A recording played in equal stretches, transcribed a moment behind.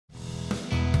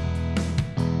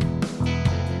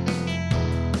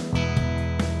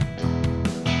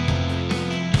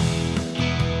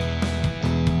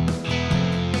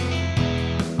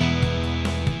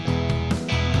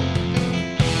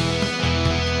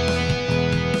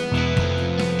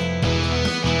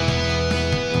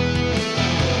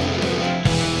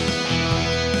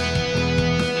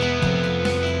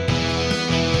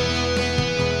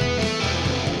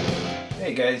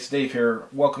Dave here.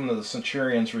 Welcome to the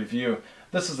Centurion's Review.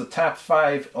 This is the top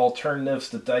 5 alternatives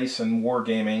to dice in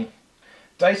wargaming.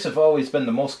 Dice have always been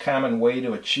the most common way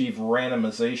to achieve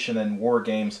randomization in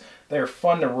wargames. They are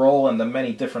fun to roll, and the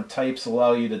many different types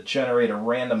allow you to generate a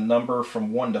random number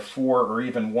from 1 to 4 or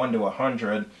even 1 to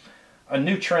 100. A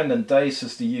new trend in dice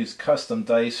is to use custom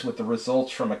dice with the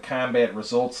results from a combat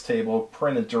results table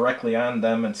printed directly on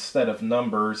them instead of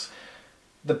numbers.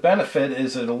 The benefit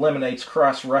is it eliminates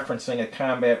cross-referencing a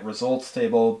combat results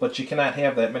table, but you cannot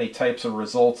have that many types of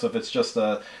results if it's just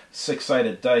a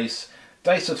six-sided dice.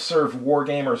 Dice have served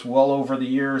wargamers well over the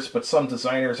years, but some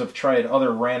designers have tried other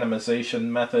randomization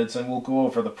methods, and we'll go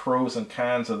over the pros and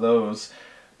cons of those.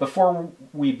 Before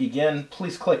we begin,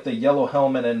 please click the yellow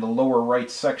helmet in the lower right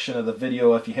section of the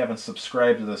video if you haven't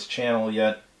subscribed to this channel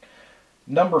yet.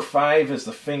 Number 5 is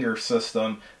the finger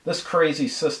system. This crazy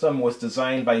system was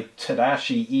designed by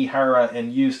Tadashi Ihara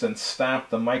and used in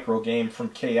Stomp, the microgame from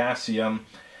Chaosium.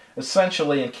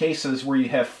 Essentially, in cases where you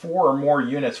have 4 or more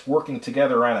units working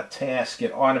together on a task,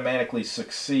 it automatically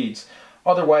succeeds.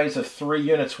 Otherwise, if 3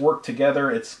 units work together,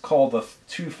 it's called a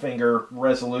 2-finger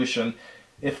resolution.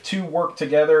 If 2 work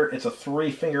together, it's a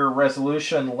 3-finger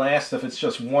resolution. Last, if it's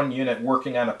just 1 unit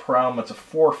working on a problem, it's a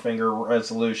 4-finger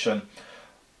resolution.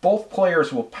 Both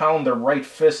players will pound their right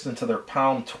fist into their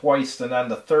palm twice, and on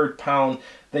the third pound,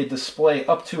 they display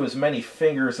up to as many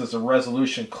fingers as the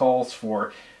resolution calls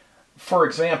for. For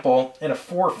example, in a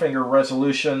 4-finger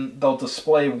resolution, they'll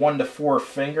display 1 to 4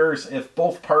 fingers. If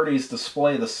both parties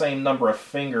display the same number of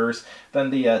fingers, then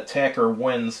the attacker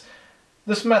wins.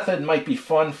 This method might be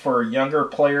fun for younger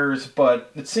players,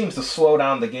 but it seems to slow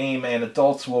down the game, and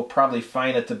adults will probably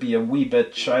find it to be a wee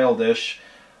bit childish.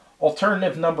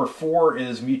 Alternative number 4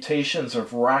 is mutations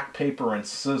of rock, paper, and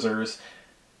scissors.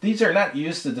 These are not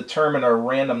used to determine a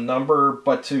random number,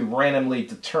 but to randomly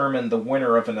determine the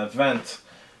winner of an event.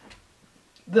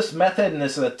 This method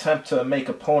is an attempt to make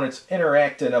opponents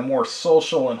interact in a more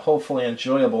social and hopefully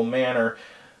enjoyable manner.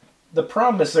 The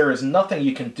problem is there is nothing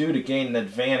you can do to gain an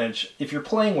advantage. If you're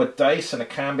playing with dice in a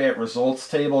combat results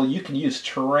table, you can use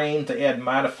terrain to add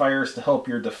modifiers to help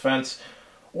your defense.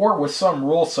 Or with some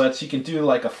rule sets, you can do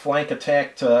like a flank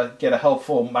attack to get a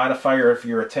helpful modifier if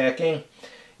you're attacking.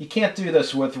 You can't do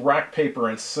this with rock, paper,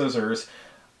 and scissors.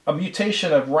 A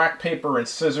mutation of rock, paper, and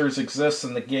scissors exists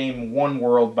in the game One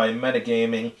World by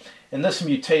Metagaming. In this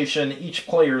mutation, each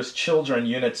player's children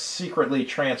units secretly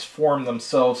transform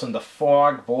themselves into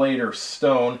fog, blade, or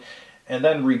stone, and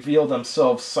then reveal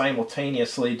themselves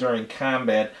simultaneously during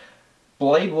combat.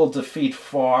 Blade will defeat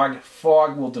fog,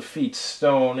 fog will defeat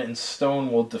stone, and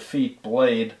stone will defeat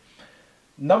blade.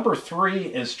 Number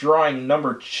 3 is drawing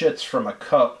numbered chits from a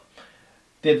cup.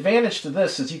 The advantage to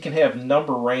this is you can have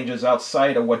number ranges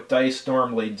outside of what dice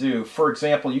normally do. For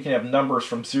example, you can have numbers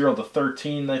from 0 to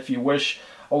 13 if you wish,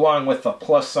 along with a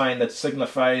plus sign that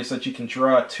signifies that you can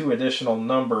draw 2 additional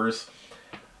numbers.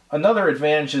 Another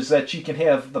advantage is that you can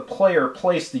have the player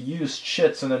place the used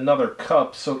chits in another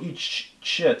cup, so each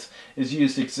chit is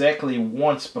used exactly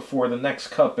once before the next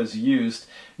cup is used.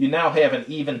 You now have an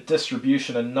even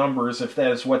distribution of numbers if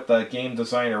that is what the game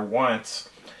designer wants.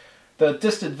 The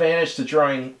disadvantage to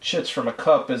drawing chits from a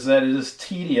cup is that it is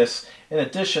tedious. In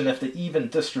addition, if the even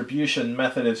distribution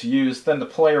method is used, then the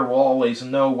player will always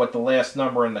know what the last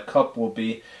number in the cup will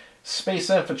be. Space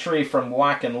Infantry from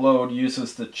Lock and Load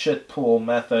uses the chit pool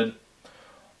method.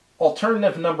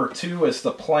 Alternative number 2 is the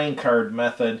playing card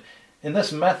method. In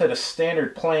this method, a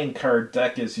standard playing card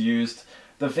deck is used.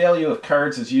 The value of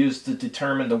cards is used to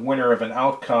determine the winner of an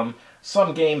outcome.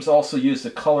 Some games also use the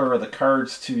color of the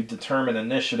cards to determine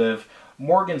initiative.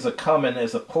 Morgan's a Common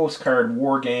is a postcard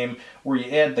wargame where you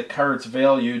add the card's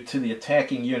value to the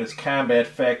attacking unit's combat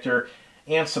factor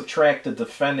and subtract the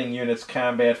defending unit's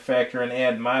combat factor and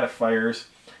add modifiers.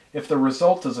 If the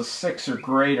result is a 6 or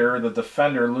greater, the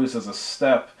defender loses a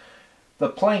step. The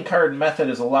playing card method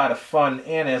is a lot of fun,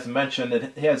 and as mentioned,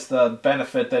 it has the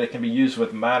benefit that it can be used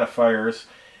with modifiers.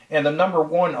 And the number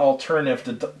 1 alternative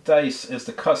to dice is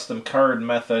the custom card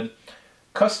method.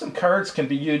 Custom cards can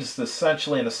be used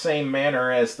essentially in the same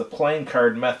manner as the playing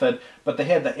card method, but they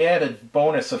had the added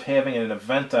bonus of having an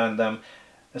event on them.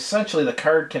 Essentially, the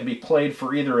card can be played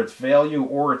for either its value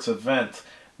or its event.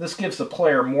 This gives the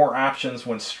player more options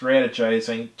when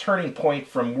strategizing. Turning Point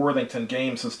from Worthington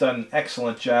Games has done an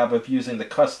excellent job of using the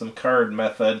custom card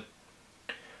method.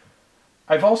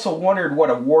 I've also wondered what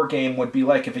a wargame would be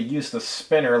like if it used a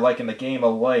spinner like in the game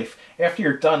of life. After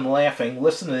you're done laughing,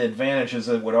 listen to the advantages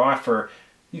it would offer.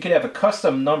 You could have a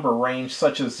custom number range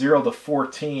such as 0 to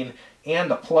 14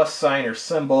 and a plus sign or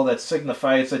symbol that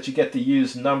signifies that you get to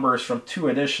use numbers from 2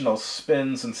 additional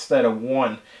spins instead of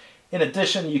 1. In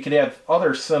addition, you could have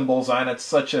other symbols on it,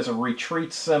 such as a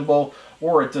retreat symbol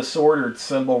or a disordered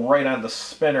symbol right on the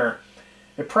spinner.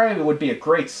 It probably would be a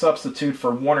great substitute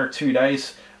for 1 or 2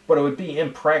 dice, but it would be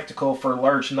impractical for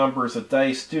large numbers of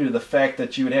dice due to the fact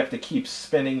that you would have to keep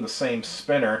spinning the same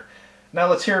spinner. Now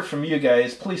let's hear from you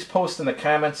guys. Please post in the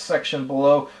comments section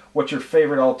below what your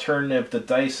favorite alternative to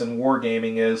dice and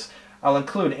wargaming is. I'll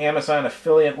include Amazon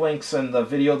affiliate links in the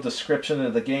video description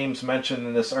of the games mentioned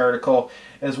in this article,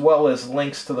 as well as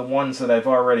links to the ones that I've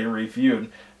already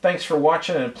reviewed. Thanks for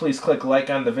watching, and please click like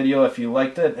on the video if you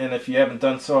liked it, and if you haven't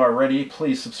done so already,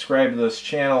 please subscribe to this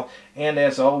channel, and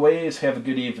as always, have a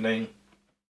good evening.